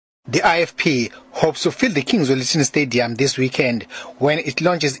The IFP hopes to fill the King Zwelithini Stadium this weekend when it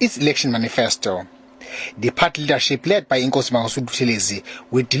launches its election manifesto. The party leadership, led by iNkosi Mangosuthu Buthelezi,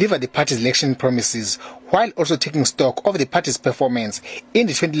 will deliver the party's election promises while also taking stock of the party's performance in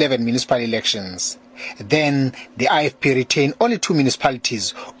the 2011 municipal elections. Then, the IFP retained only two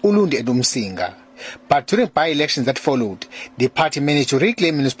municipalities, Ulundi and Umsinga. But during by-elections that followed, the party managed to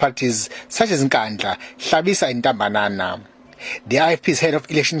reclaim municipalities such as Nkandla, Hlabisa and Ntambanana. The IFP's head of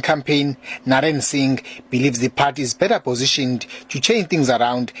election campaign, Narend, Singh, believes the party is better positioned to change things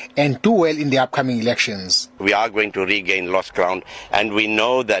around and do well in the upcoming elections. We are going to regain lost ground, and we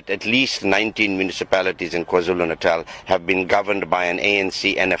know that at least 19 municipalities in KwaZulu-Natal have been governed by an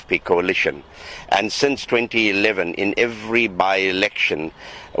ANC-NFP coalition. And since 2011, in every by-election,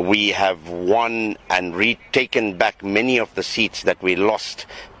 we have won and retaken back many of the seats that we lost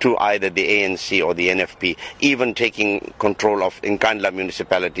to either the ANC or the NFP, even taking control of Nkandla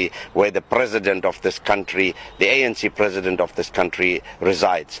municipality, where the president of this country, the ANC president of this country,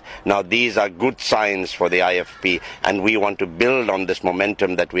 resides. Now, these are good signs for the IFP, and we want to build on this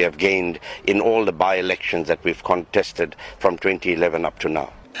momentum that we have gained in all the by-elections that we've contested from 2011 up to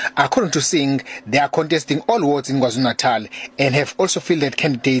now. According to Singh, they are contesting all wards in KwaZulu-Natal and have also fielded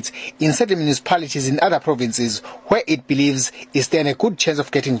candidates in certain municipalities in other provinces where it believes it stands a good chance of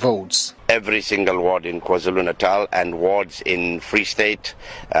getting votes. Every single ward in KwaZulu-Natal and wards in Free State,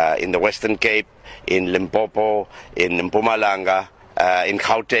 in the Western Cape, in Limpopo, in Mpumalanga, in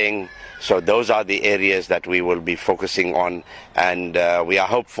Gauteng. So those are the areas that we will be focusing on, and we are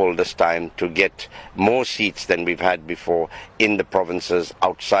hopeful this time to get more seats than we've had before in the provinces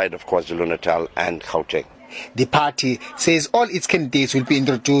outside of KwaZulu-Natal and Gauteng. The party says all its candidates will be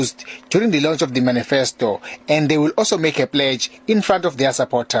introduced during the launch of the manifesto, and they will also make a pledge in front of their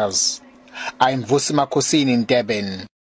supporters. I'm Ulundi in Durban.